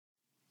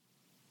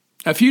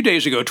A few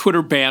days ago,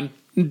 Twitter banned,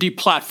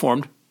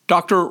 deplatformed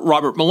Dr.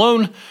 Robert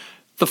Malone,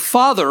 the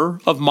father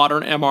of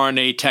modern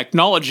mRNA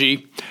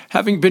technology,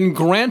 having been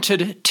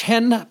granted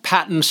 10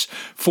 patents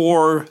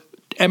for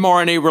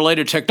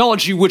mRNA-related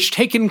technology, which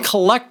taken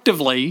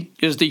collectively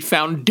is the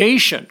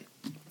foundation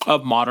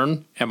of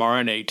modern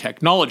mRNA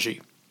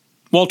technology.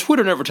 While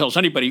Twitter never tells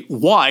anybody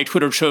why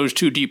Twitter chose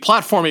to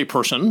deplatform a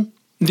person,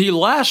 the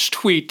last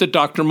tweet that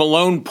Dr.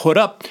 Malone put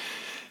up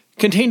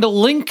contained a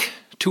link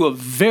to a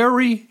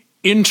very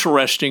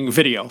interesting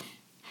video.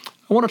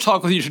 I want to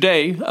talk with you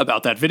today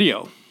about that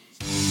video.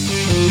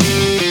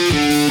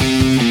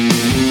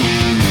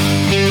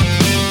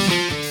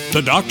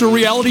 The Dr.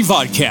 Reality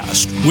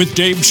Vodcast with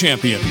Dave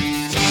Champion.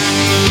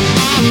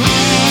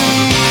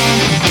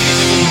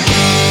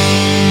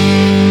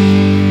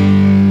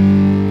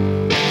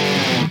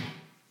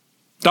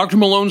 Dr.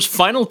 Malone's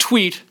final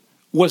tweet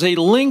was a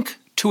link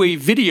to a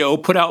video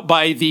put out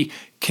by the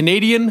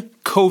Canadian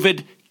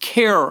COVID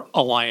Care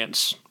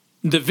Alliance.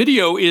 The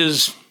video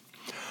is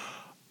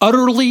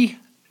utterly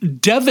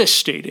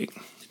devastating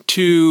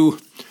to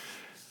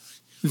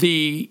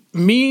the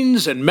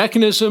means and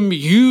mechanism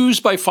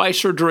used by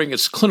Pfizer during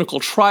its clinical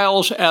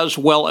trials, as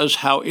well as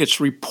how its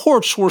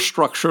reports were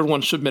structured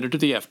when submitted to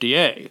the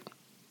FDA.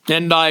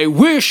 And I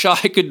wish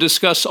I could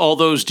discuss all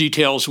those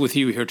details with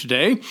you here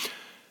today,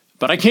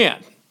 but I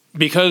can't,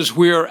 because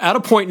we're at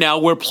a point now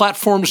where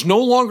platforms no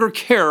longer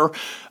care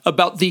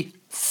about the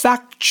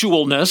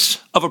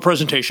factualness of a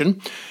presentation.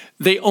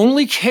 They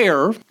only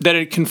care that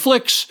it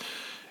conflicts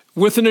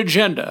with an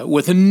agenda,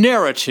 with a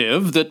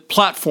narrative that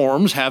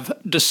platforms have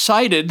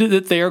decided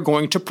that they are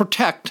going to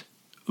protect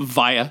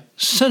via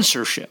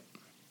censorship.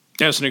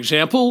 As an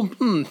example,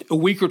 a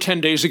week or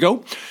 10 days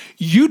ago,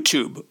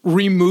 YouTube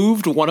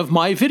removed one of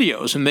my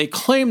videos, and they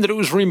claimed that it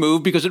was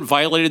removed because it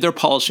violated their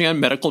policy on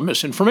medical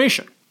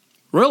misinformation.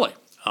 Really?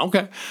 Okay.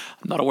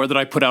 I'm not aware that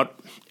I put out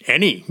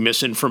any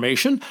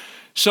misinformation.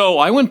 So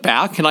I went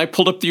back and I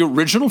pulled up the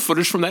original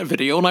footage from that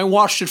video and I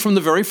watched it from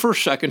the very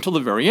first second till the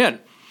very end.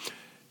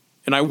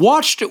 And I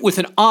watched it with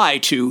an eye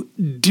to,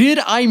 did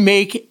I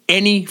make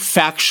any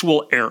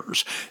factual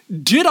errors?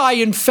 Did I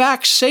in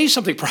fact say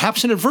something,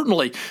 perhaps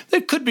inadvertently,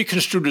 that could be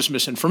construed as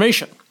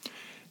misinformation?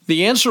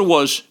 The answer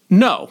was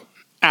no,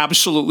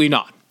 absolutely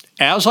not.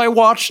 As I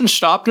watched and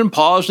stopped and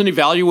paused and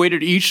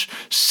evaluated each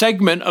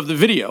segment of the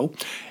video,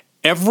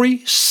 every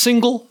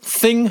single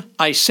thing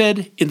I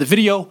said in the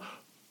video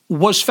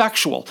was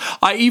factual.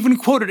 I even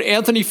quoted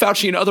Anthony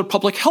Fauci and other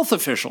public health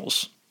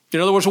officials. In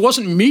other words, it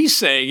wasn't me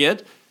saying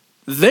it,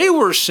 they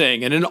were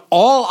saying it, and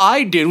all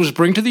I did was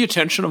bring to the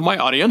attention of my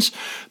audience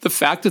the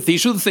fact that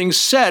these are the things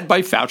said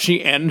by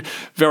Fauci and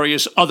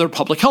various other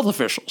public health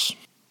officials.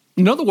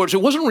 In other words,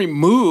 it wasn't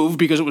removed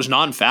because it was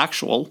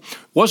non-factual,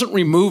 wasn't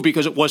removed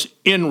because it was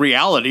in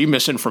reality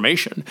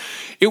misinformation.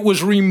 It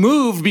was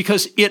removed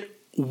because it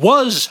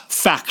was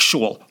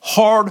factual,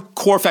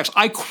 hardcore facts.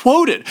 I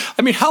quoted.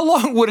 How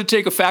long would it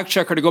take a fact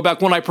checker to go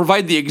back when I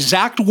provide the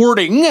exact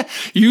wording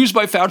used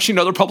by Fauci and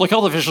other public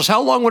health officials?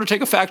 How long would it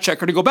take a fact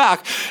checker to go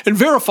back and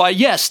verify,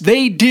 yes,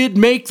 they did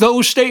make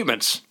those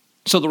statements?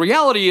 So the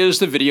reality is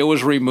the video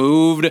was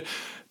removed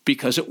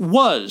because it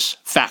was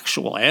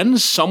factual. And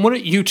someone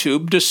at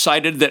YouTube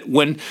decided that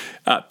when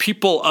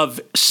people of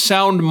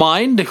sound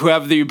mind who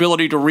have the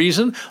ability to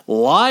reason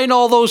line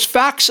all those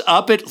facts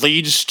up, it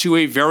leads to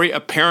a very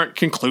apparent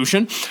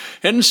conclusion.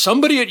 And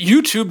somebody at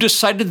YouTube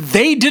decided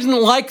they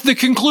didn't like the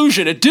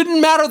conclusion. It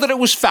didn't matter that it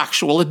was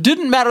factual. It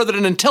didn't matter that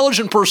an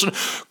intelligent person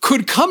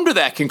could come to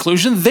that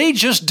conclusion. They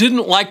just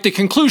didn't like the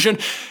conclusion.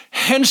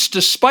 Hence,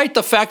 despite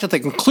the fact that the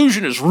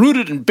conclusion is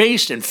rooted and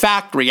based in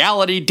fact,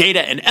 reality,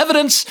 data, and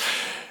evidence,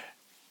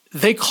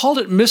 they called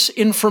it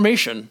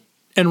misinformation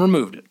and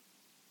removed it.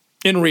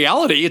 In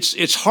reality,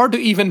 it's hard to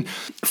even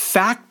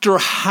factor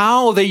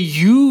how they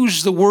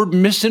use the word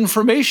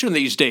misinformation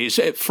these days.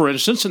 For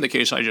instance, in the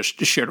case I just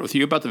shared with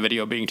you about the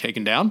video being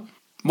taken down,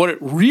 what it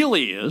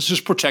really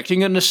is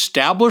protecting an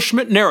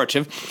establishment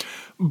narrative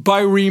by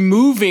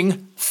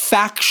removing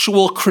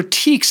factual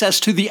critiques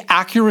as to the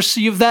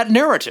accuracy of that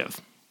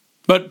narrative.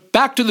 But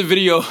back to the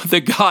video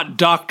that got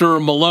Dr.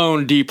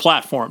 Malone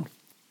deplatformed.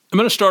 I'm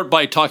going to start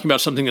by talking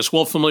about something that's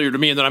well familiar to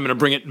me, and then I'm going to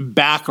bring it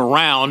back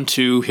around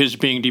to his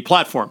being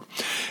deplatformed.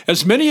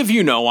 As many of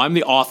you know, I'm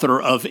the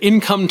author of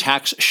Income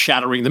Tax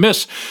Shattering the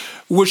Myths,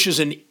 which is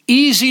an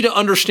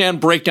easy-to-understand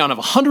breakdown of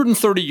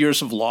 130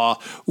 years of law,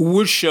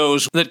 which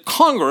shows that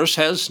Congress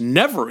has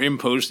never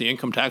imposed the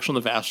income tax on the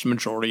vast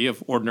majority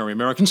of ordinary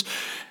Americans.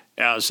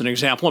 As an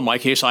example, in my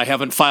case, I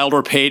haven't filed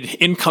or paid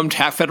income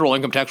tax, federal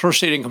income tax, or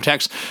state income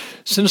tax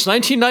since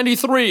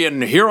 1993,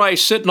 and here I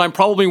sit, and I'm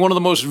probably one of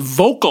the most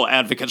vocal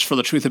advocates for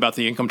the truth about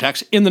the income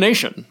tax in the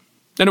nation.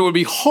 And it would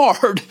be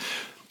hard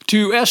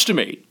to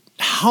estimate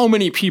how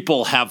many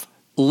people have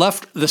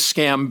left the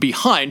scam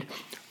behind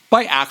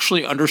by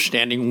actually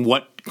understanding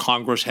what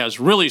Congress has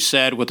really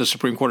said, what the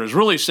Supreme Court has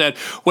really said,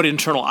 what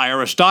internal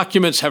IRS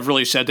documents have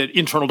really said, that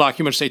internal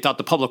documents they thought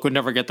the public would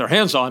never get their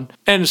hands on,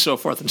 and so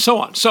forth and so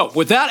on. So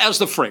with that as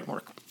the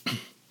framework,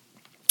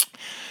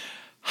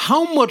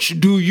 How much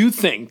do you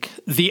think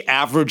the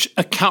average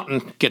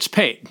accountant gets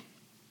paid?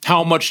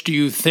 How much do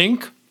you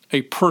think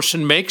a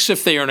person makes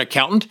if they are an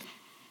accountant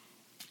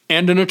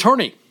and an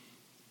attorney?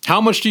 How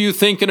much do you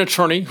think an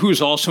attorney,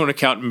 who's also an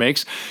accountant,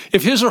 makes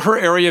if his or her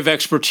area of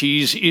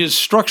expertise is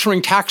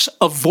structuring tax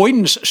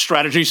avoidance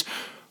strategies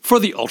for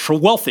the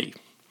ultra-wealthy?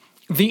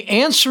 The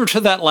answer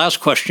to that last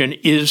question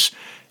is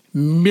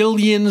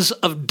millions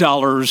of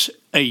dollars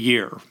a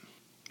year.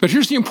 But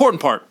here's the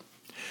important part.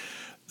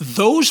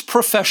 Those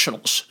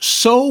professionals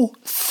so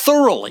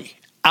thoroughly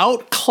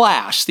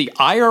outclass the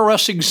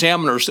IRS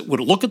examiners that would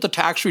look at the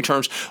tax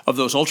returns of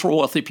those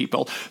ultra-wealthy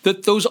people,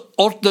 that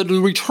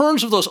the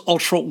returns of those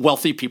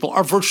ultra-wealthy people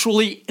are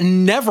virtually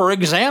never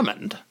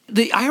examined.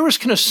 The IRS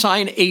can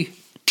assign a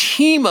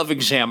team of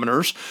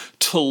examiners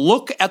to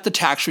look at the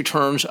tax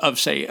returns of,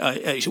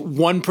 say,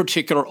 one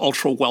particular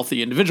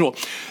ultra-wealthy individual.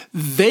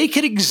 They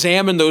could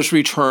examine those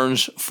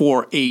returns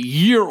for a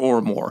year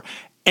or more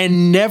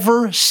and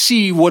never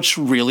see what's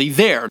really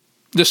there.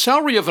 The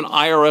salary of an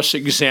IRS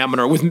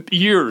examiner with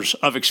years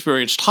of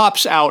experience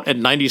tops out at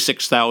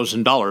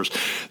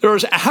 $96,000. There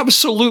is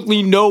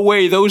absolutely no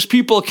way those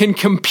people can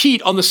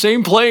compete on the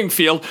same playing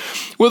field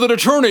with an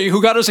attorney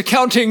who got his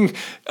accounting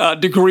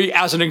degree,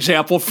 as an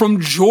example, from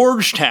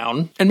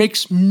Georgetown and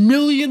makes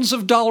millions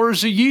of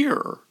dollars a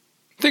year.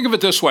 Think of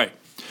it this way.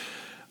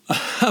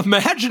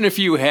 Imagine if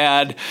you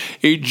had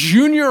a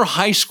junior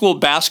high school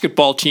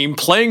basketball team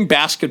playing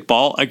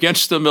basketball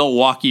against the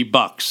Milwaukee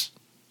Bucks.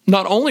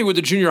 Not only would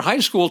the junior high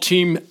school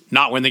team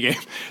not win the game,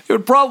 they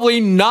would probably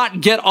not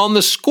get on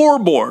the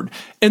scoreboard.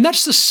 And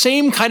that's the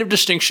same kind of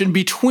distinction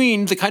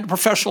between the kind of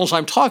professionals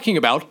I'm talking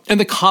about and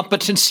the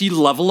competency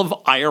level of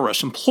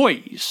IRS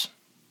employees.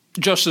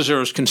 Just as there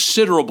is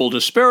considerable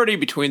disparity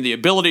between the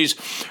abilities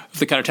of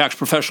the kind of tax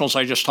professionals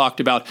I just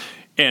talked about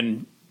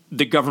and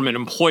the government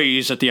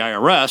employees at the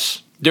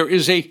IRS, there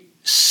is a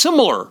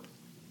similar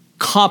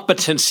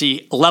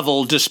competency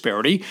level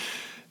disparity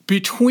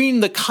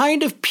between the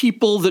kind of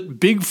people that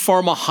Big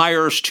Pharma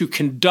hires to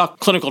conduct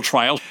clinical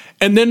trials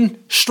and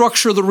then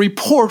structure the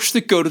reports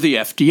that go to the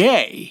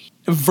FDA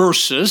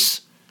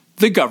versus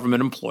the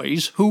government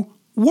employees who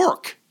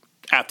work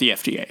at the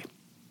FDA.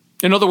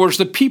 In other words,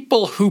 the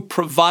people who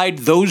provide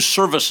those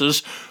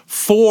services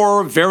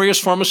for various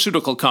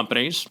pharmaceutical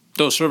companies,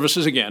 those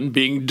services, again,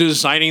 being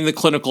designing the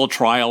clinical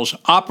trials,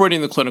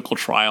 operating the clinical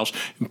trials,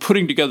 and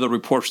putting together the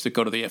reports that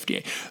go to the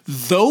FDA.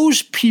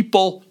 Those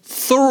people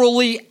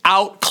thoroughly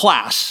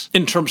outclass,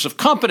 in terms of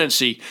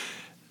competency,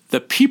 the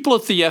people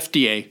at the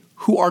FDA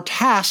who are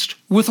tasked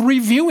with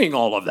reviewing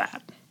all of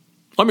that.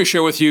 Let me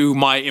share with you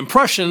my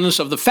impressions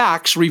of the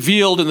facts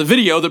revealed in the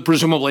video that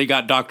presumably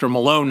got Dr.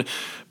 Malone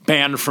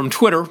banned from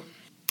Twitter.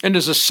 And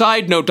as a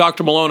side note,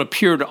 Dr. Malone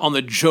appeared on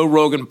the Joe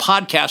Rogan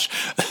podcast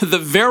the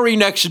very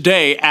next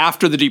day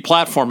after the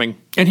deplatforming,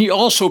 and he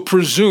also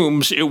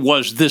presumes it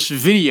was this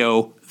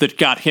video that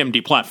got him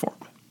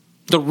deplatformed.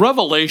 The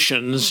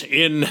revelations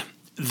in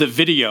the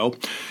video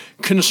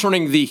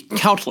concerning the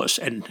countless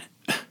and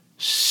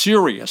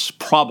serious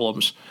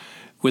problems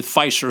with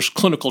Pfizer's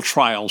clinical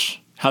trials,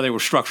 how they were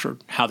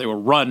structured, how they were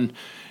run,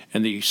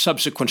 and the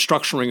subsequent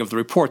structuring of the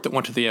report that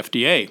went to the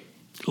FDA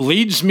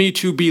leads me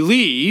to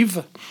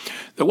believe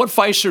that what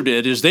Pfizer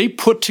did is they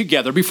put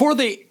together, before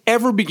they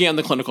ever began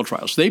the clinical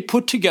trials, they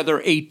put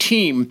together a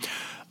team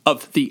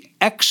of the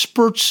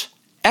experts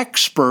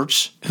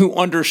who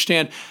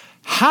understand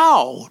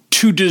how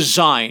to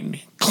design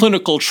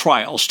clinical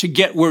trials to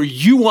get where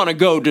you want to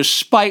go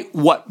despite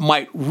what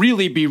might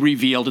really be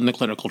revealed in the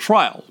clinical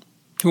trial,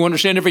 who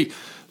understand every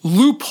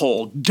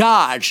loophole,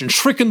 dodge, and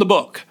trick in the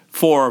book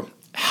for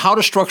how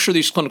to structure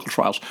these clinical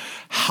trials,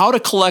 how to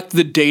collect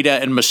the data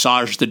and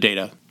massage the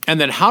data, and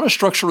then how to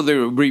structure the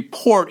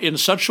report in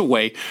such a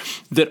way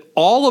that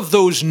all of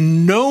those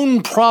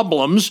known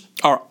problems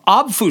are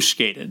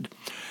obfuscated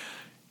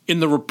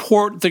in the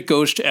report that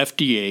goes to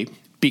FDA,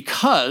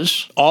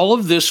 because all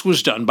of this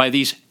was done by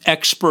these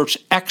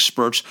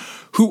experts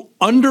who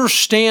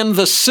understand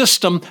the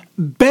system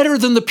better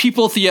than the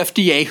people at the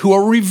FDA who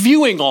are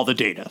reviewing all the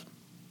data.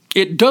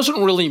 It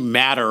doesn't really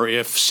matter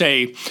if,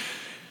 say,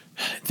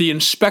 the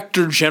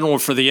Inspector General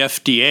for the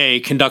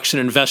FDA conducts an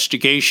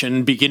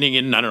investigation beginning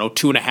in,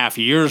 2.5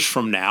 years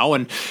from now,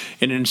 and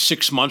in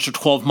 6 months or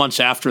 12 months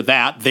after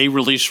that, they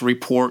release a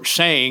report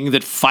saying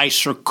that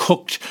Pfizer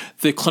cooked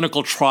the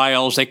clinical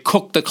trials, they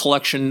cooked the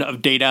collection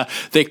of data,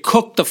 they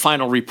cooked the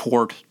final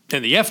report,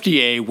 and the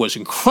FDA was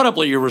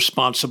incredibly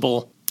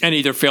irresponsible and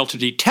either failed to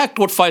detect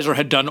what Pfizer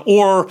had done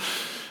or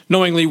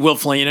knowingly,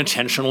 willfully, and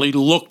intentionally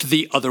looked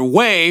the other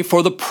way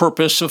for the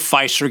purpose of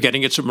Pfizer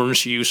getting its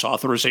emergency use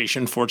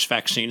authorization for its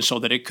vaccine so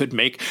that it could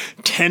make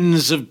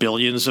tens of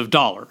billions of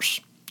dollars.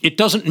 It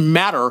doesn't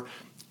matter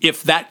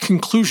if that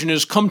conclusion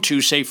is come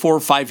to, say, 4 or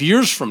 5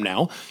 years from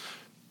now,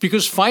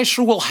 because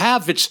Pfizer will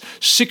have its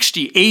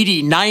 60,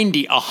 80,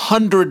 90,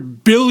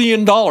 $100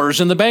 billion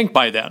in the bank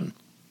by then.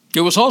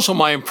 It was also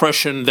my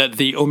impression that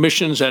the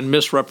omissions and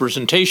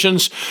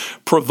misrepresentations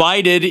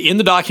provided in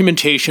the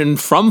documentation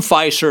from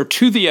Pfizer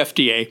to the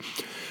FDA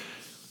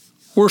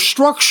were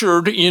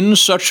structured in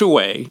such a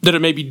way that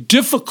it may be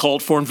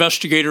difficult for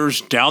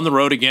investigators down the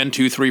road, again,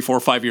 2, 3, 4,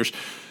 5 years,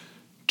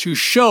 to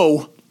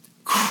show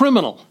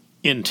criminal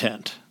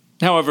intent.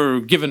 However,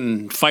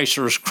 given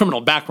Pfizer's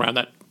criminal background,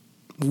 that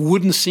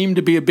wouldn't seem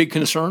to be a big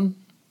concern.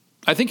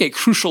 I think a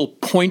crucial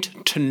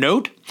point to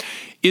note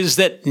is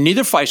that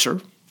neither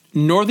Pfizer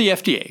nor the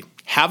FDA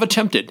have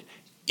attempted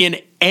in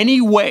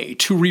any way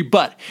to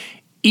rebut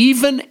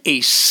even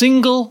a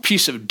single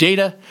piece of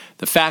data,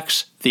 the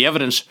facts, the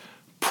evidence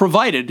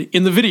provided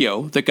in the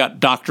video that got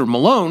Dr.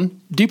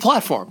 Malone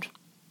deplatformed.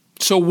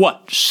 So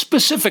what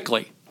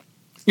specifically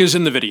is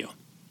in the video?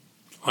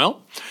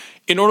 Well,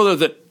 in order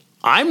that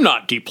I'm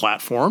not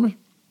deplatformed,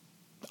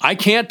 I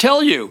can't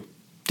tell you.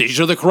 These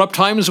are the corrupt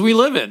times we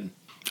live in.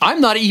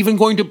 I'm not even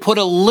going to put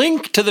a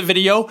link to the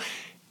video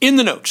in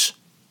the notes.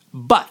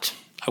 But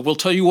I will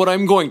tell you what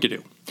I'm going to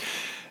do.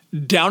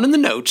 Down in the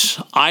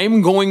notes,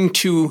 I'm going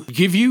to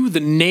give you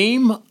the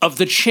name of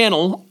the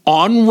channel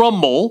on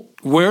Rumble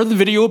where the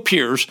video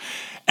appears,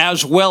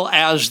 as well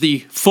as the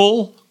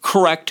full,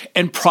 correct,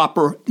 and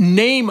proper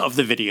name of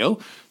the video,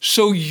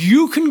 so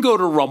you can go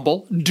to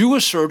Rumble, do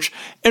a search,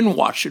 and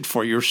watch it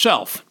for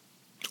yourself.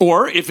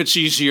 Or, if it's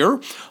easier,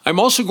 I'm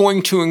also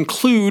going to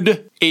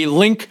include a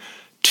link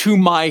to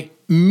my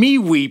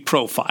MeWe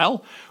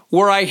profile,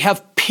 where I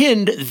have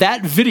pinned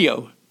that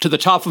video to the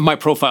top of my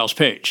profile's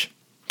page.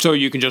 So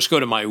you can just go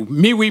to my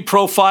MeWe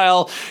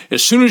profile.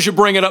 As soon as you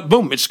bring it up,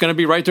 boom, it's going to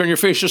be right there in your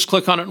face. Just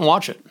click on it and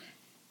watch it.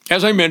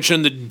 As I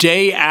mentioned, the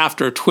day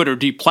after Twitter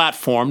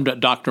deplatformed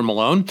Dr.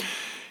 Malone,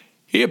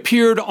 he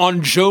appeared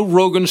on Joe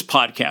Rogan's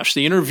podcast.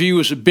 The interview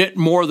is a bit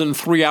more than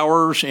 3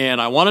 hours, and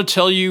I want to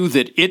tell you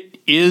that it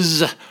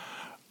is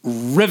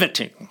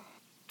riveting.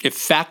 If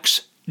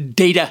facts,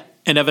 data,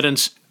 and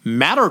evidence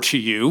matter to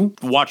you,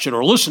 watch it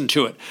or listen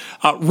to it.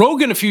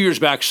 Rogan, a few years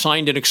back,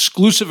 signed an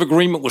exclusive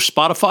agreement with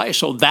Spotify,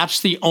 so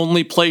that's the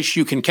only place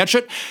you can catch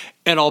it,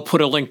 and I'll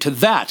put a link to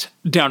that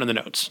down in the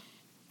notes.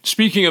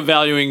 Speaking of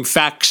valuing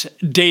facts,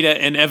 data,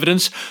 and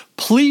evidence,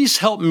 please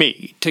help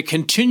me to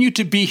continue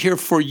to be here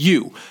for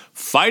you,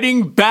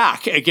 fighting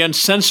back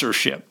against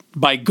censorship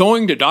by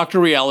going to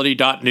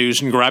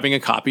drreality.news and grabbing a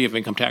copy of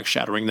Income Tax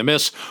Shattering the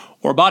Myths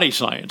or Body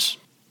Science.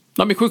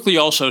 Let me quickly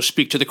also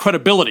speak to the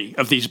credibility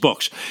of these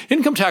books.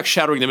 Income Tax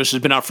Shattering the Myths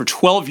has been out for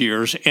 12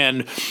 years,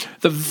 and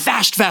the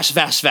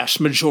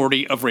vast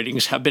majority of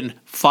ratings have been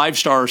 5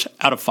 stars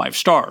out of 5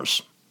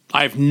 stars.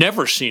 I've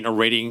never seen a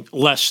rating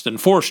less than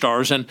 4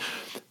 stars, and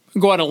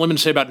go out on a limb and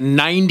say about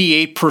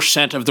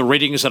 98% of the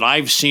ratings that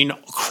I've seen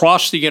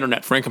across the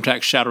internet for Income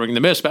Tax Shattering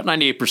the Myths, about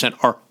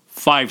 98% are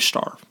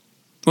 5-star.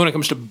 When it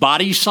comes to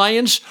Body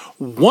Science,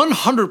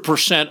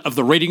 100% of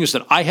the ratings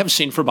that I have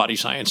seen for Body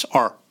Science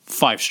are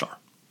 5-star.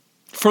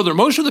 Further,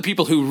 most of the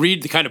people who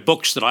read the kind of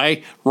books that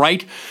I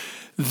write,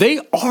 they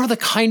are the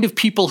kind of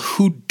people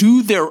who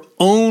do their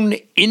own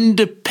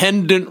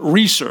independent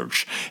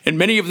research. And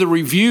many of the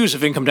reviews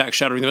of Income Tax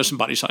Shattering the Myths and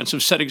Body Science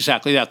have said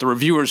exactly that. The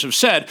reviewers have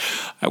said,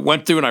 I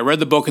went through and I read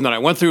the book and then I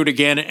went through it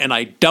again and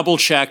I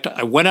double-checked.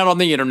 I went out on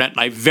the internet and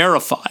I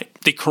verified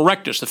the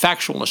correctness, the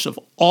factualness of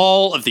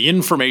all of the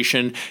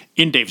information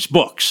in Dave's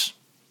books.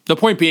 The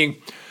point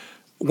being,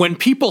 when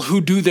people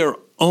who do their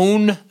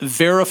own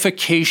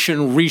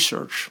verification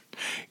research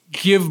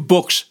give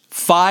books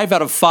 5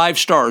 out of 5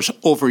 stars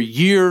over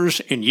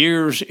years and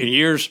years and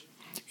years,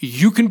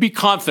 you can be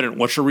confident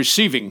what you're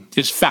receiving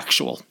is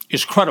factual,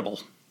 is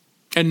credible.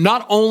 And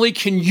not only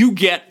can you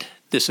get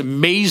this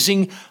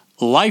amazing,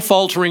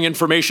 life-altering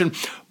information,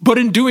 but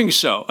in doing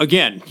so,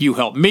 again, you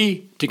help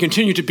me to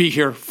continue to be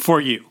here for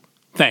you.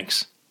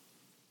 Thanks.